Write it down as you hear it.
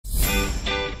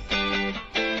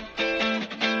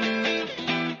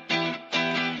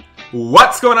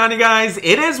What's going on, you guys?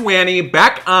 It is Wanny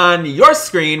back on your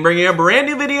screen, bringing a brand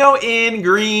new video in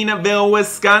Greenville,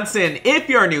 Wisconsin. If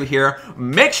you're new here,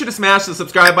 make sure to smash the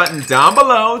subscribe button down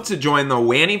below to join the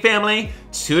Wanny family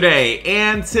today.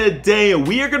 And today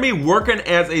we are going to be working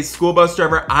as a school bus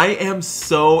driver. I am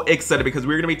so excited because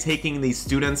we're going to be taking these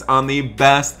students on the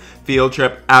best field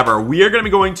trip ever. We are going to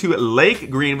be going to Lake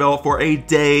Greenville for a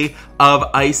day of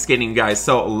ice skating, guys.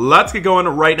 So let's get going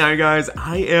right now, you guys.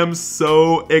 I am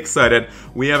so excited.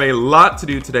 We have a lot to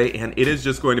do today and it is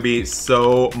just going to be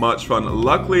so much fun.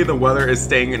 Luckily, the weather is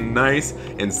staying nice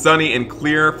and sunny and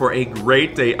clear for a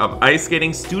great day of ice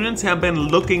skating. Students have been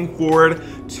looking forward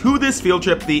to this field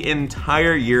trip the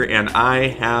entire year, and I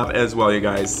have as well, you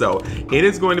guys. So it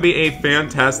is going to be a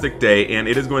fantastic day and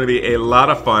it is going to be a lot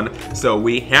of fun. So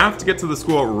we have to get to the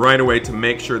school right away to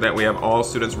make sure that we have all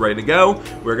students ready to go.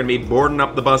 We're going to be boarding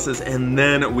up the buses and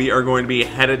then we are going to be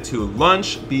headed to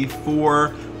lunch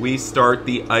before we start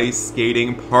the ice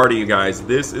skating party, you guys.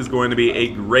 This is going to be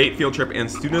a great field trip and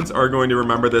students are going to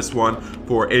remember this one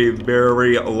for a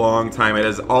very long time. It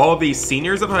is all the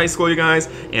seniors of high school, you guys,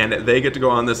 and they get to go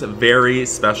on this very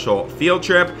special field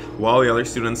trip while the other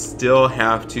students still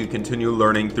have to continue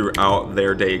learning throughout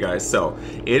their day, you guys. So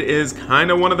it is kind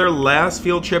of one of their last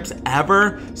field trips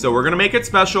ever. So we're gonna make it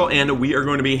special and we are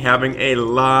going to be having a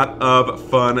lot of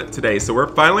fun today. So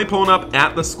we're finally pulling up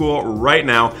at the school right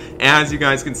now. As you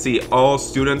guys can see, all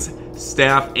students,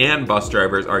 staff, and bus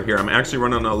drivers are here. I'm actually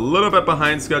running a little bit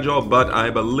behind schedule, but I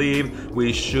believe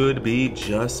we should be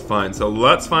just fine. So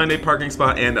let's find a parking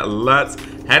spot and let's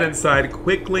head inside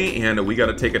quickly, and we got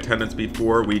to take attendance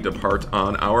before we depart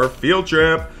on our field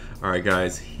trip. All right,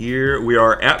 guys, here we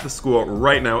are at the school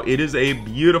right now. It is a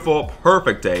beautiful,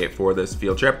 perfect day for this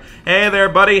field trip. Hey there,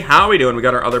 buddy. How we doing? We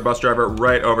got our other bus driver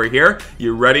right over here.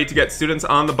 You ready to get students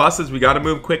on the buses? We got to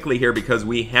move quickly here because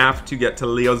we have to get to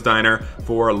Leo's Diner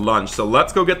for lunch. So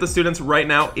let's go get the students right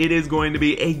now. It is going to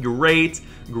be a great,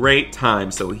 great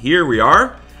time. So here we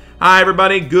are. Hi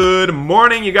everybody, good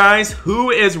morning, you guys. Who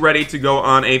is ready to go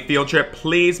on a field trip?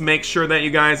 Please make sure that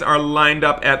you guys are lined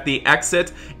up at the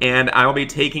exit and I will be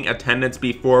taking attendance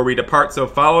before we depart. So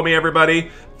follow me,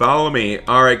 everybody. Follow me.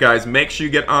 All right, guys, make sure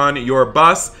you get on your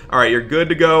bus. All right, you're good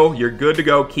to go. You're good to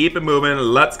go. Keep it moving.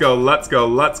 Let's go, let's go,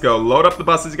 let's go. Load up the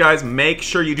buses, guys. Make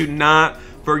sure you do not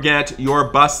forget your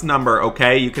bus number,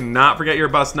 okay? You cannot forget your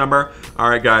bus number. All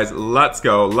right, guys, let's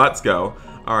go, let's go.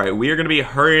 All right, we are going to be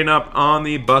hurrying up on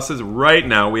the buses right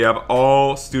now. We have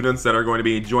all students that are going to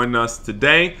be joining us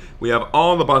today. We have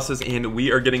all the buses and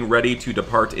we are getting ready to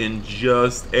depart in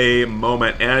just a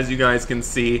moment. As you guys can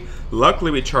see, luckily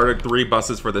we chartered 3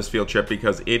 buses for this field trip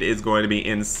because it is going to be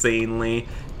insanely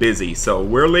busy. So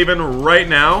we're leaving right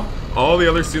now. All the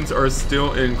other students are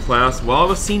still in class while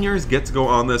the seniors get to go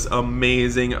on this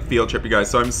amazing field trip, you guys.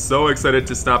 So I'm so excited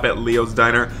to stop at Leo's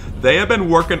Diner. They have been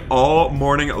working all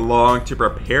morning long to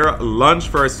prepare lunch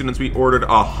for our students. We ordered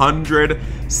 100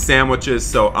 sandwiches.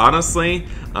 So honestly,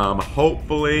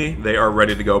 hopefully they are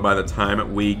ready to go by the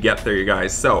time we get there, you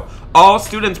guys. So all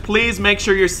students, please make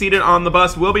sure you're seated on the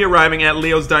bus. We'll be arriving at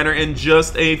Leo's Diner in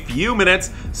just a few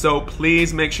minutes. So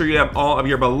please make sure you have all of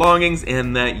your belongings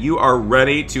and that you are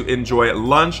ready to enjoy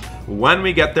lunch. When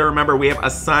we get there, remember, we have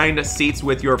assigned seats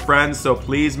with your friends. So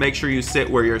please make sure you sit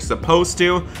where you're supposed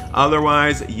to.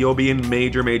 Otherwise, you'll be in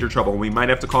major, major trouble. We might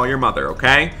have to call your mother,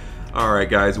 okay? Alright,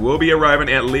 guys, we'll be arriving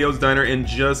at Leo's Diner in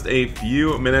just a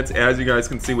few minutes. As you guys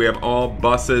can see, we have all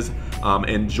buses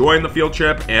enjoying the field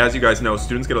trip. As you guys know,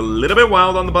 students get a little bit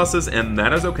wild on the buses, and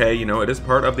that is okay. You know, it is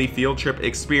part of the field trip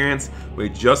experience. We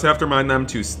just have to remind them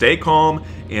to stay calm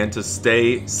and to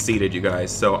stay seated, you guys.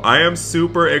 So I am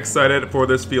super excited for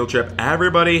this field trip.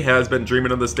 Everybody has been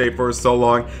dreaming of this day for so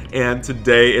long, and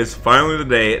today is finally the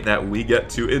day that we get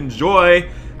to enjoy.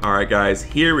 All right, guys,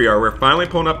 here we are. We're finally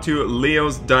pulling up to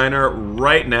Leo's Diner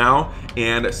right now,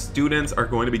 and students are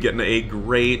going to be getting a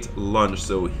great lunch.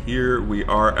 So here we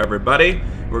are, everybody.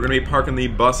 We're going to be parking the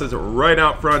buses right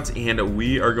out front, and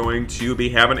we are going to be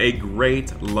having a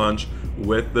great lunch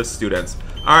with the students.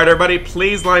 All right, everybody,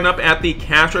 please line up at the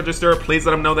cash register. Please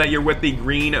let them know that you're with the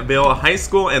Greenville High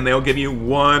School, and they'll give you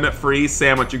 1 free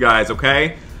sandwich, you guys,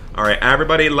 okay? All right,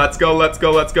 everybody, let's go, let's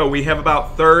go, let's go. We have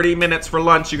about 30 minutes for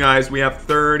lunch, you guys. We have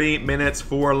 30 minutes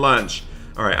for lunch.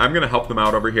 All right, I'm going to help them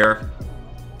out over here.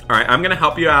 All right, I'm going to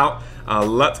help you out.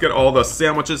 Let's get all the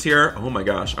sandwiches here. Oh, my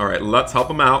gosh. All right, let's help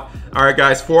them out. All right,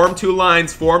 guys, form 2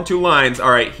 lines, form 2 lines.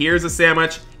 All right, here's a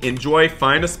sandwich. Enjoy.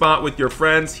 Find a spot with your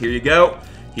friends. Here you go.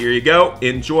 Here you go.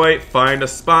 Enjoy. Find a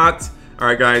spot. All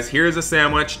right, guys, here's a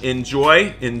sandwich.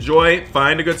 Enjoy, enjoy.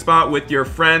 Find a good spot with your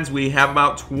friends. We have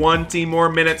about 20 more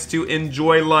minutes to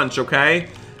enjoy lunch, okay?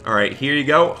 All right, here you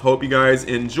go. Hope you guys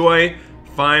enjoy.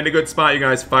 Find a good spot, you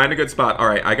guys. Find a good spot. All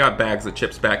right, I got bags of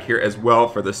chips back here as well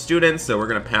for the students, so we're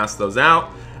gonna pass those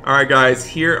out. All right, guys,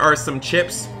 here are some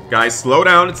chips. Guys, slow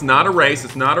down. It's not a race.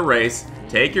 It's not a race.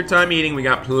 Take your time eating. We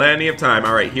got plenty of time.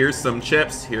 All right, here's some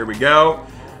chips. Here we go.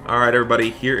 All right,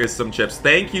 everybody, here is some chips.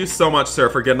 Thank you so much, sir,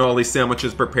 for getting all these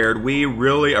sandwiches prepared. We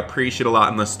really appreciate a lot,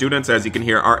 and the students, as you can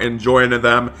hear, are enjoying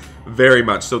them very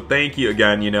much. So thank you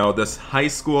again. You know, this high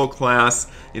school class,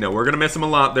 you know, we're going to miss them a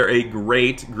lot. They're a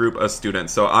great group of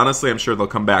students. So honestly, I'm sure they'll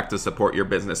come back to support your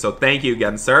business. So thank you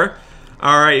again, sir.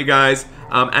 All right, you guys.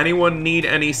 Anyone need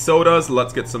any sodas?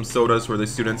 Let's get some sodas for the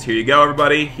students. Here you go,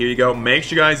 everybody. Here you go. Make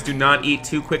sure you guys do not eat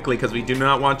too quickly because we do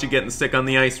not want you getting sick on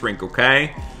the ice rink,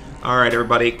 okay? All right,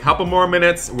 everybody. Couple more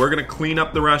minutes. We're going to clean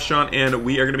up the restaurant, and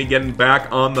we are going to be getting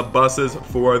back on the buses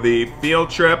for the field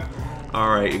trip. All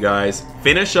right, you guys.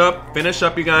 Finish up,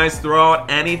 you guys. Throw out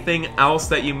anything else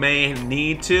that you may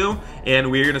need to,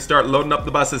 and we're going to start loading up the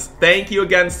buses. Thank you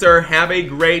again, sir. Have a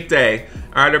great day.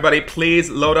 All right, everybody, please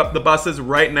load up the buses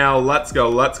right now. Let's go,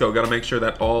 let's go. Got to make sure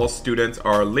that all students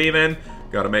are leaving.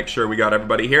 Got to make sure we got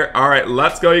everybody here. All right,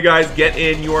 let's go, you guys. Get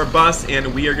in your bus,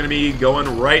 and we are going to be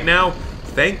going right now.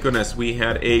 Thank goodness we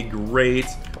had a great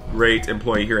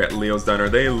employee here at Leo's Diner.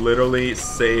 They literally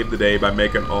saved the day by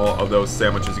making all of those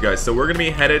sandwiches, you guys. So we're going to be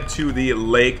headed to the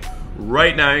lake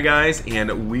right now, you guys,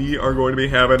 and we are going to be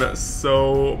having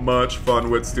so much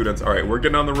fun with students. All right, we're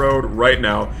getting on the road right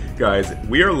now, guys.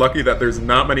 We are lucky that there's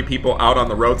not many people out on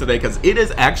the road today because it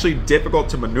is actually difficult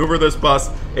to maneuver this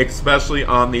bus, especially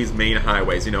on these main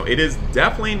highways. You know, it is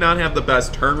definitely not have the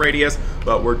best turn radius,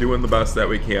 but we're doing the best that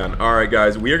we can. All right,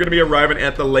 guys, we are going to be arriving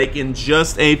at the lake in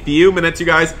just a few minutes, you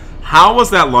guys. How was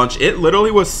that lunch? It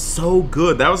literally was so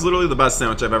good. That was literally the best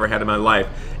sandwich I've ever had in my life.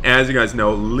 As you guys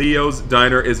know, Leo's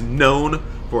Diner is known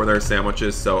for their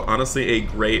sandwiches, so honestly a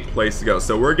great place to go.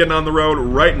 So we're getting on the road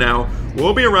right now.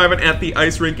 We'll be arriving at the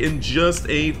ice rink in just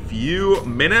a few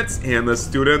minutes, and the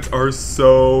students are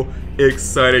so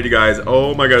excited, you guys.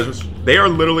 Oh my gosh, they are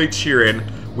literally cheering.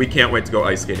 We can't wait to go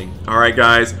ice skating. All right,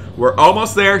 guys, we're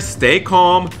almost there. Stay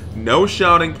calm. No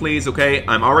shouting, please, okay?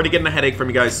 I'm already getting a headache from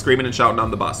you guys screaming and shouting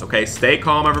on the bus, okay? Stay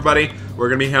calm, everybody. We're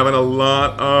going to be having a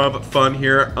lot of fun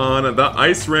here on the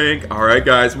ice rink. All right,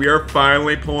 guys, we are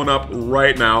finally pulling up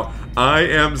right now. I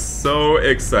am so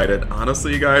excited.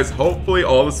 Honestly, you guys, hopefully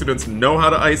all the students know how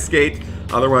to ice skate.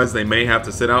 Otherwise, they may have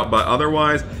to sit out, but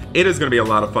otherwise, it is going to be a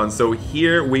lot of fun. So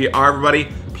here we are, everybody.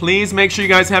 Please make sure you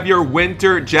guys have your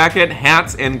winter jacket,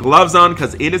 hats, and gloves on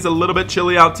because it is a little bit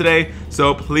chilly out today.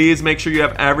 So please make sure you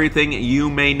have everything you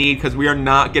may need because we are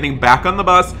not getting back on the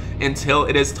bus until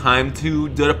it is time to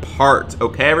depart.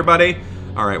 Okay, everybody?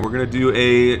 All right, we're going to do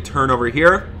a turn over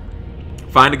here,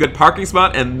 find a good parking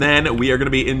spot, and then we are going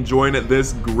to be enjoying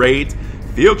this great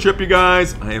field trip, you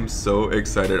guys. I am so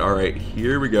excited. All right,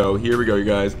 here we go. Here we go, you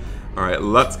guys. All right,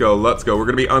 let's go, let's go. We're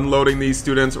going to be unloading these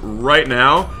students right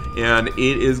now, and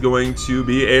it is going to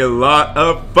be a lot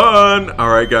of fun. All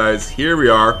right, guys, here we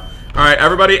are. All right,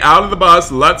 everybody out of the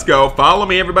bus. Let's go. Follow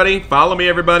me, everybody. Follow me,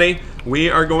 everybody. We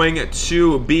are going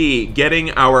to be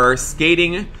getting our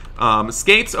skating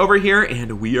skates over here,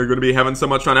 and we are going to be having so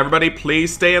much fun. Everybody,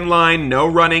 please stay in line. No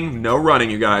running,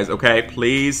 you guys, okay?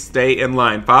 Please stay in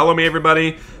line. Follow me,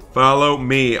 everybody. Follow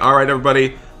me. All right,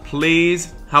 everybody,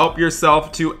 please help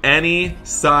yourself to any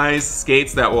size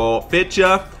skates that will fit you.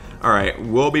 All right,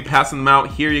 we'll be passing them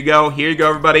out. Here you go. Here you go,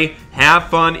 everybody. Have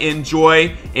fun,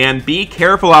 enjoy, and be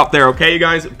careful out there, okay, you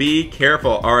guys? Be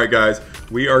careful. All right, guys.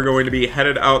 We are going to be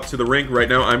headed out to the rink right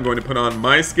now. I'm going to put on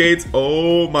my skates.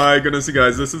 Oh my goodness, you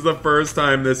guys. This is the first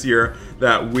time this year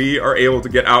that we are able to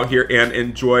get out here and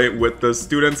enjoy with the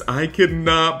students. I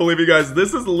cannot believe you guys.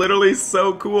 This is literally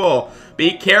so cool.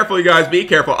 Be careful, you guys. Be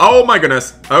careful. Oh my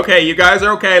goodness. Okay, you guys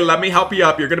are okay. Let me help you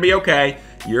up. You're going to be okay.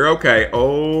 You're okay.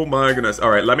 Oh my goodness. All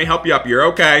right, let me help you up. You're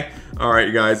okay. All right,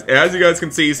 you guys. As you guys can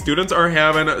see, students are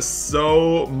having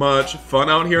so much fun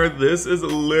out here. This is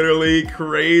literally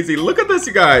crazy. Look at this,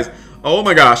 you guys. Oh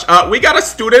my gosh. We got a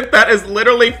student that is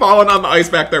literally falling on the ice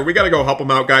back there. We got to go help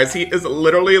him out, guys. He is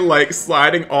literally like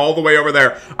sliding all the way over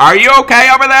there. Are you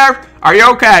okay over there? Are you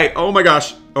okay? Oh my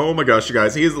gosh. Oh my gosh, you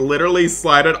guys. He is literally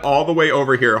slided all the way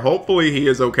over here. Hopefully he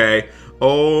is okay.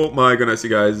 Oh my goodness,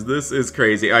 you guys. This is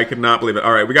crazy. I cannot believe it.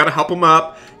 All right, we got to help him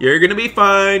up. You're going to be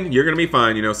fine. You're going to be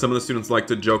fine. You know, some of the students like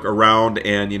to joke around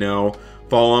and, you know,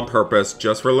 fall on purpose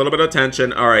just for a little bit of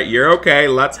attention. All right, you're okay.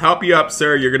 Let's help you up,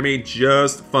 sir. You're going to be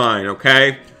just fine,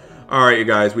 okay? All right, you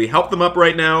guys. We helped him up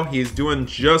right now. He's doing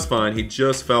just fine. He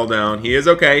just fell down. He is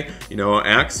okay. You know,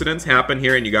 accidents happen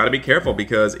here, and you got to be careful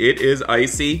because it is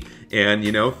icy and,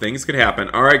 you know, things could happen.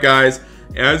 All right, guys.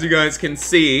 As you guys can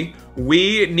see,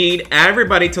 we need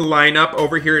everybody to line up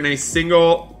over here in a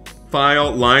single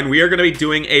file line. We are going to be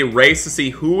doing a race to see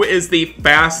who is the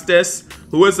fastest.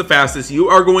 Who is the fastest? You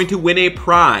are going to win a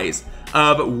prize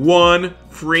of 1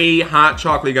 free hot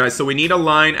chocolate, guys. So we need a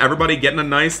line. Everybody get in a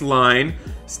nice line.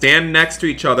 Stand next to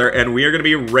each other, and we are going to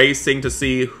be racing to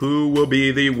see who will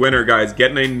be the winner, guys.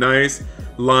 Get in a nice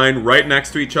line right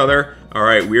next to each other. All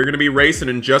right, we're going to be racing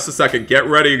in just a second. Get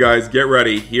ready, guys. Get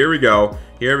ready. Here we go.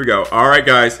 Here we go. All right,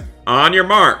 guys. On your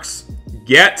marks.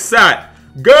 Get set.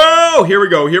 Go! Here we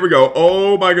go. Here we go.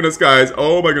 Oh, my goodness, guys.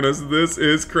 Oh, my goodness. This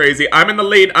is crazy. I'm in the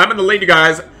lead. I'm in the lead, you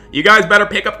guys. You guys better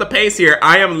pick up the pace here.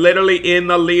 I am literally in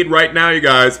the lead right now, you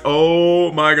guys. Oh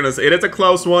my goodness. It is a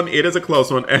close one. It is a close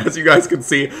one. As you guys can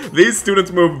see, these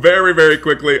students move very, very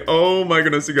quickly. Oh my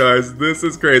goodness, you guys. This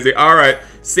is crazy. All right.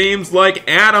 Seems like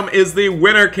Adam is the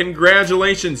winner.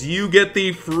 Congratulations. You get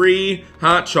the free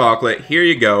hot chocolate. Here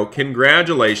you go.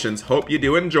 Congratulations. Hope you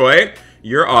do enjoy it.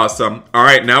 You're awesome. All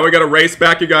right, now we got to race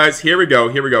back, you guys. Here we go.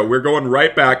 Here we go. We're going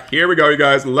right back. Here we go, you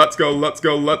guys. Let's go. Let's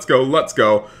go. Let's go. Let's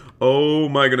go. Oh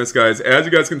my goodness, guys. As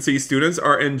you guys can see, students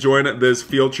are enjoying this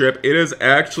field trip. It is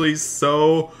actually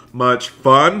so much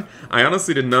fun. I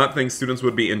honestly did not think students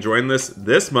would be enjoying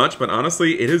this much, but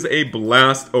honestly, it is a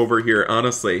blast over here,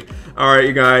 honestly. All right,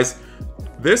 you guys.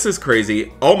 This is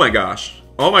crazy. Oh my gosh.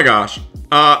 Oh my gosh.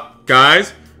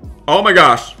 Guys. Oh my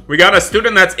gosh. We got a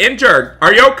student that's injured.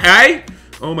 Are you okay?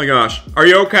 Oh my gosh. Are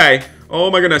you okay? Oh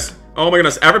my goodness. Oh my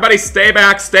goodness. Everybody stay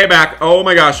back. Stay back. Oh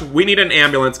my gosh. We need an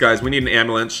ambulance, guys. We need an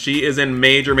ambulance. She is in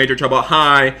major, major trouble.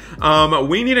 Hi.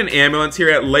 We need an ambulance here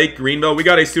at Lake Greenville. We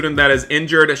got a student that is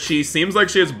injured. She seems like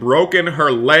she has broken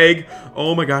her leg.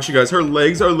 Oh my gosh, you guys. Her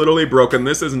legs are literally broken.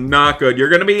 This is not good. You're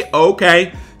going to be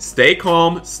okay. Stay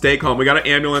calm. Stay calm. We got an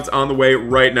ambulance on the way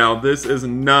right now. This is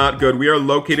not good. We are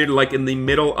located like in the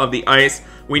middle of the ice.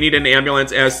 We need an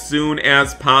ambulance as soon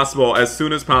as possible. As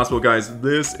soon as possible, guys.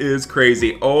 This is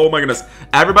crazy. Oh my goodness.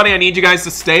 Everybody, I need you guys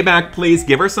to stay back, please.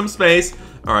 Give her some space.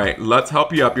 All right, let's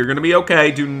help you up. You're going to be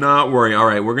okay. Do not worry. All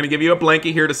right, we're going to give you a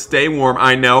blanket here to stay warm.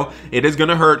 I know it is going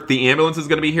to hurt. The ambulance is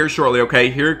going to be here shortly, okay?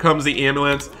 Here comes the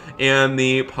ambulance and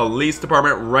the police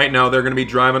department right now. They're going to be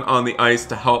driving on the ice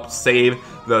to help save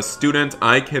the student.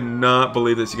 I cannot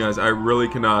believe this, you guys. I really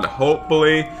cannot.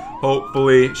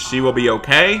 Hopefully she will be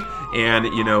okay and,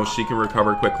 you know, she can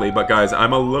recover quickly. But, guys,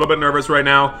 I'm a little bit nervous right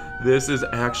now. This is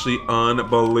actually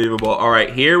unbelievable. All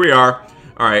right, here we are.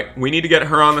 All right, we need to get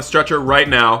her on the stretcher right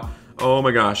now. Oh my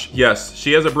gosh, yes,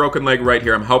 she has a broken leg right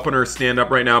here. I'm helping her stand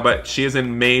up right now, but she is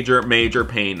in major, major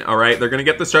pain. All right, they're gonna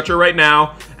get the stretcher right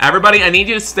now. Everybody, I need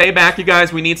you to stay back, you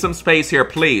guys. We need some space here,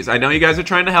 please. I know you guys are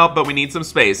trying to help, but we need some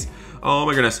space. Oh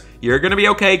my goodness, you're gonna be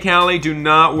okay, Callie. Do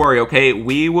not worry, okay?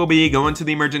 We will be going to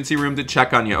the emergency room to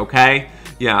check on you, okay?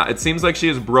 Yeah, it seems like she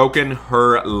has broken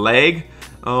her leg.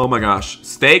 Oh my gosh,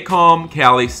 stay calm,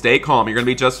 Callie, stay calm. You're gonna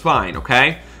be just fine,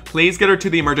 okay? Please get her to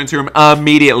the emergency room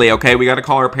immediately, okay? We got to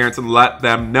call her parents and let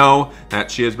them know that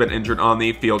she has been injured on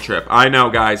the field trip. I know,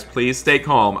 guys. Please stay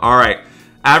calm. All right.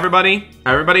 Everybody,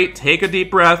 take a deep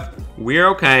breath. We're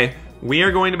okay. We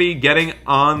are going to be getting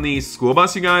on the school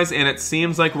bus, you guys, and it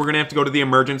seems like we're going to have to go to the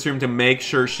emergency room to make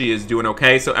sure she is doing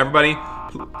okay. So, everybody,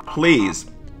 please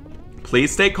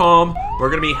stay calm. We're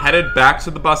going to be headed back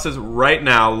to the buses right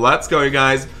now. Let's go, you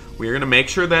guys. We are going to make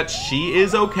sure that she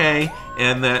is okay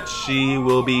and that she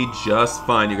will be just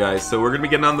fine, you guys. So we're going to be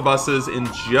getting on the buses in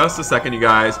just a second, you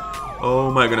guys. Oh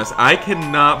my goodness. I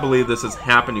cannot believe this has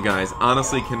happened, you guys.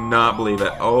 Honestly, cannot believe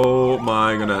it. Oh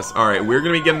my goodness. All right, we're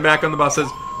going to be getting back on the buses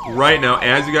right now.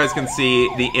 As you guys can see,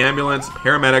 the ambulance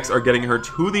paramedics are getting her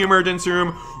to the emergency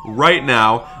room right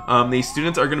now. The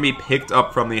students are going to be picked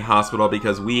up from the hospital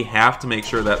because we have to make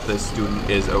sure that this student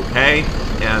is okay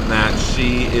and that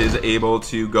she is able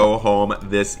to go home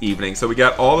this evening. So we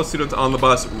got all the students on the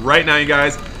bus right now, you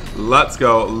guys. Let's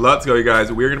go, you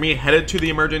guys. We're going to be headed to the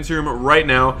emergency room right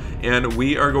now, and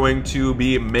we are going to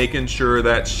be making sure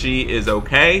that she is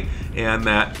okay and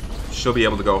that she'll be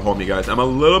able to go home, you guys. I'm a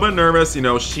little bit nervous. You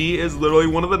know, she is literally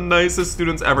one of the nicest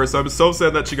students ever, so I'm so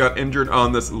sad that she got injured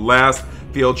on this last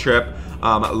field trip.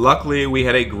 Luckily, we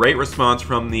had a great response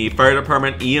from the fire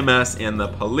department, EMS, and the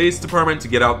police department to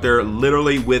get out there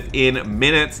literally within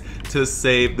minutes to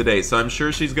save the day. So I'm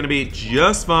sure she's going to be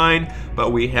just fine,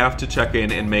 but we have to check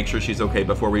in and make sure she's okay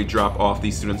before we drop off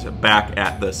these students back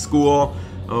at the school.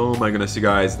 Oh my goodness, you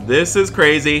guys. This is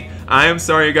crazy. I am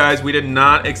sorry, you guys. We did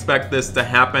not expect this to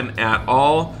happen at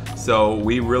all. So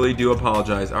we really do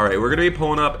apologize. All right, we're going to be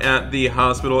pulling up at the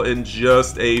hospital in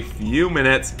just a few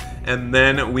minutes. And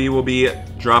then we will be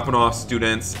dropping off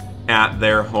students at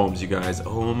their homes, you guys.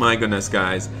 Oh my goodness,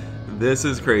 guys. This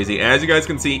is crazy. As you guys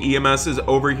can see, EMS is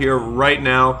over here right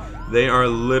now. They are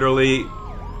literally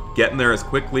getting there as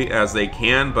quickly as they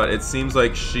can, but it seems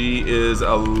like she is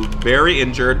very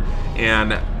injured,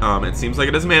 and it seems like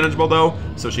it is manageable though,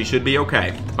 so she should be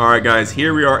okay. Alright guys,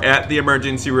 here we are at the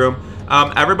emergency room.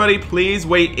 Everybody please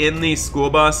wait in the school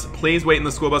bus. Please wait in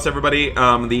the school bus, everybody.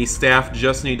 The staff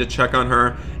just need to check on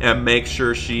her and make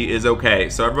sure she is okay.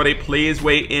 So everybody please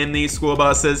wait in these school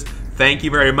buses. Thank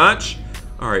you very much.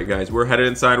 Alright guys, we're headed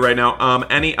inside right now.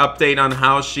 Any update on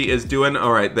how she is doing?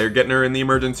 Alright, they're getting her in the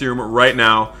emergency room right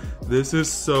now. This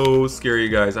is so scary, you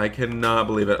guys. I cannot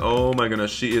believe it. Oh my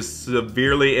goodness, she is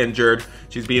severely injured.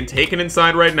 She's being taken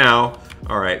inside right now.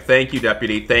 Alright, thank you,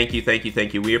 deputy. Thank you, thank you,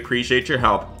 thank you. We appreciate your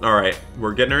help. Alright,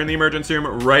 we're getting her in the emergency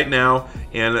room right now,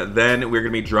 and then we're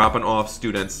going to be dropping off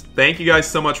students. Thank you guys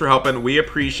so much for helping. We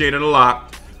appreciate it a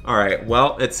lot. Alright,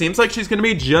 well, it seems like she's going to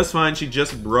be just fine. She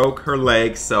just broke her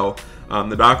leg, so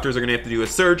the doctors are going to have to do a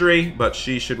surgery, but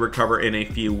she should recover in a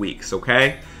few weeks,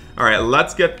 okay? Alright,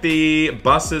 let's get the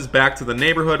buses back to the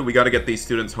neighborhood. We got to get these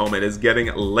students home. It is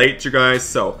getting late, you guys,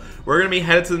 so we're going to be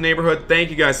headed to the neighborhood. Thank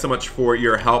you guys so much for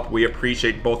your help. We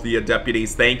appreciate both of you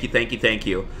deputies. Thank you, thank you, thank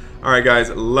you. Alright guys,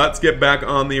 let's get back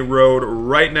on the road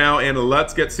right now, and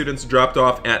let's get students dropped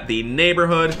off at the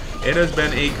neighborhood. It has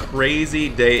been a crazy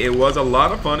day. It was a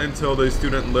lot of fun until the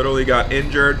student literally got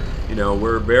injured. You know,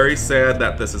 we're very sad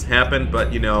that this has happened,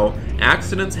 but you know,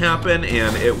 accidents happen,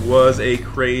 and it was a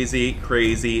crazy,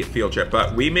 crazy field trip.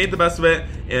 But we made the best of it,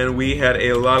 and we had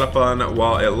a lot of fun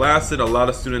while it lasted. A lot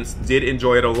of students did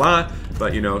enjoy it a lot,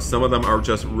 but you know, some of them are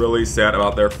just really sad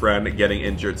about their friend getting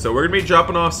injured. So we're gonna be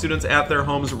dropping off students at their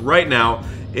homes right now.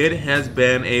 It has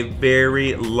been a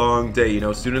very long day. You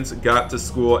know, students got to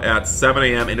school at 7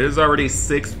 a.m. and it is already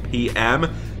 6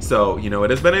 p.m. So, you know,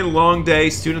 it has been a long day.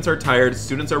 Students are tired.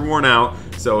 Students are worn out.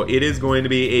 So it is going to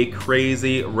be a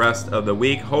crazy rest of the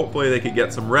week. Hopefully they could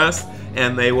get some rest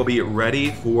and they will be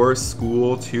ready for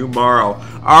school tomorrow.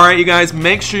 All right, you guys,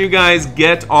 make sure you guys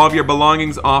get all of your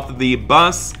belongings off the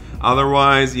bus.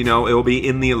 Otherwise, you know, it will be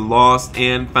in the lost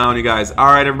and found, you guys. All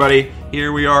right, everybody,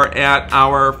 here we are at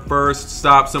our first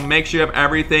stop. So make sure you have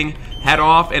everything. Head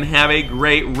off and have a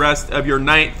great rest of your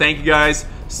night. Thank you guys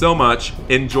so much.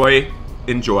 Enjoy.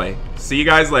 See you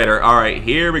guys later. All right,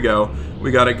 here we go.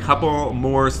 We got a couple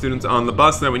more students on the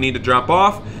bus that we need to drop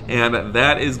off, and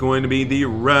that is going to be the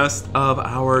rest of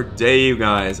our day, you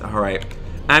guys. All right.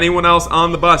 Anyone else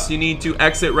on the bus, you need to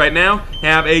exit right now.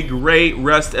 Have a great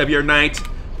rest of your night.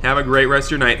 Have a great rest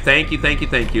of your night. Thank you, thank you,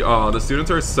 thank you. Oh, the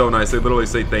students are so nice. They literally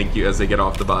say thank you as they get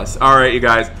off the bus. All right, you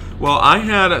guys. Well, I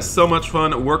had so much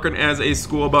fun working as a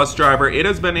school bus driver. It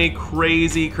has been a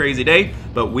crazy, crazy day,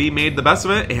 but we made the best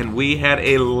of it, and we had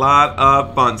a lot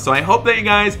of fun. So I hope that you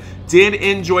guys did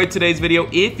enjoy today's video.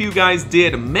 If you guys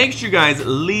did, make sure you guys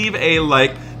leave a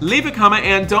like, leave a comment,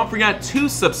 and don't forget to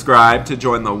subscribe to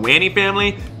join the Wanny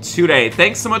family today.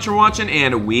 Thanks so much for watching,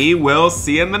 and we will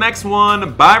see you in the next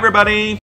one. Bye, everybody.